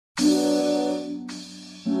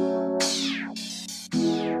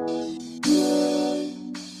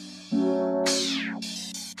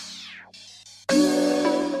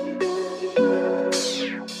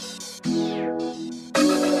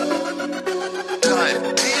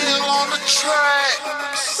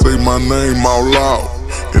Say my name out loud.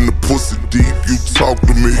 In the pussy deep, you talk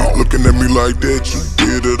to me. Looking at me like that, you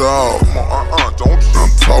did it all. Don't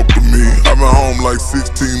talk to me. I've been home like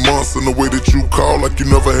 16 months, and the way that you call like you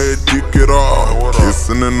never had dick at all.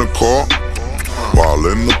 Kissing in the car, while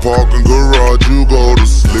in the parking garage, you go to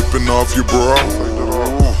slipping off your bra.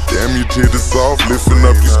 Damn, your titties soft, lifting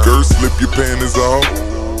up your skirt, slip your panties off.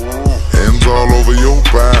 Hands all over your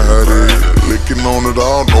body, licking on it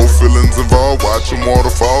all, no feelings involved. Watching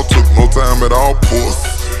waterfall, took no time at all. Puss,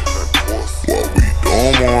 what we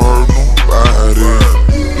don't want hurt nobody.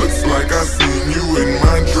 Looks like I seen you in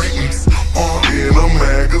my dreams, or in a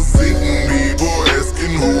magazine. People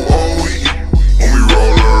asking who are we when we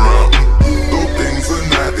roll around. Though things are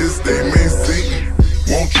not as they may seem,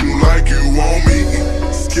 want you like you want me.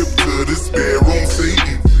 Skip to this bedroom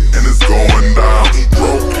seating, and it's going down.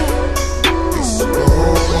 Broken.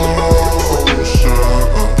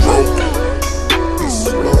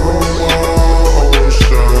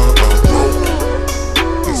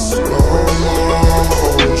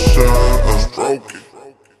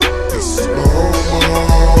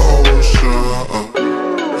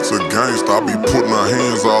 It's a gangsta, I be putting her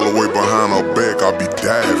hands all the way behind her back. I be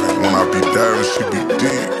diving, when I be diving, she be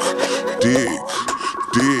dig.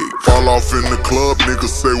 Fall off in the club, niggas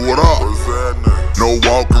say what up. No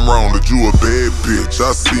walking around that you a bad bitch.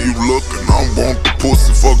 I see you looking, I want the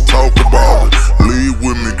pussy, fuck talk about it. Leave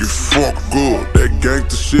with me, get fucked good. That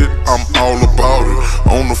gangsta shit, I'm all about it.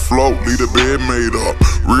 On the floor, leave the bed made up.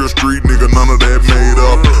 Real street nigga, none of that made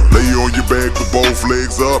up. Lay you on your back with both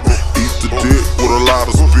legs up. Eat the dick with a lot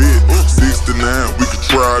of spit. 69, we can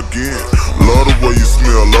try again. Love the way you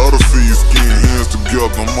smell, love the feel your skin. Hands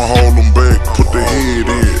together, I'ma hold them back. Put the head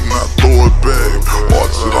in, and I throw it back.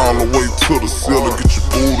 Watch it all the way to the ceiling. Get your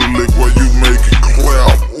booty lick while you make it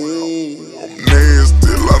clap. Ooh, I'm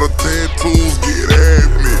nasty, a lot of tattoos get at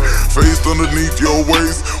me. Faced underneath your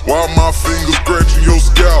waist, while my fingers scratching your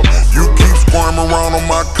scalp. You keep squirming around on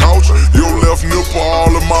my couch, your left nipple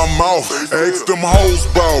all in my mouth. Ask them hoes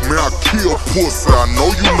bout me, I kill pussy, I know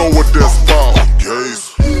you know what that's about. Yes.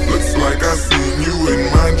 Looks like I seen you in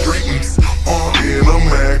my dreams, or in a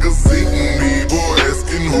magazine. People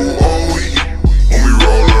asking who are we when we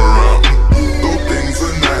roll around. Though things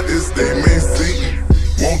are not as they may seem,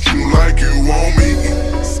 want you like you want me.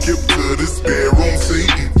 Skip to this bedroom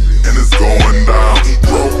seating, and it's going down.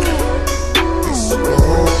 Broken. In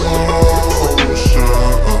slow motion.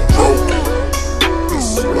 Broken. In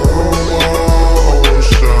slow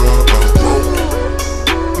motion. Broken.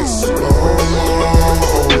 In slow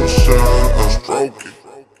motion. Strokin.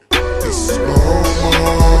 In slow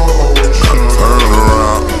motion. Now turn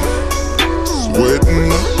around. Sweating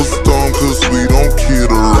up a storm, cause we don't kid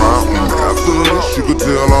around. After this, you could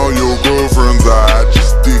tell all your girlfriends I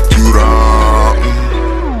just stick you down.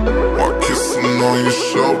 While kissing on your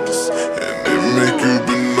shoulders, and it make you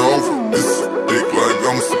bend over. It's a dick like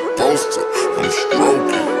I'm supposed to. I'm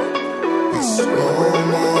stroking in slow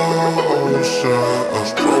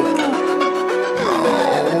motion.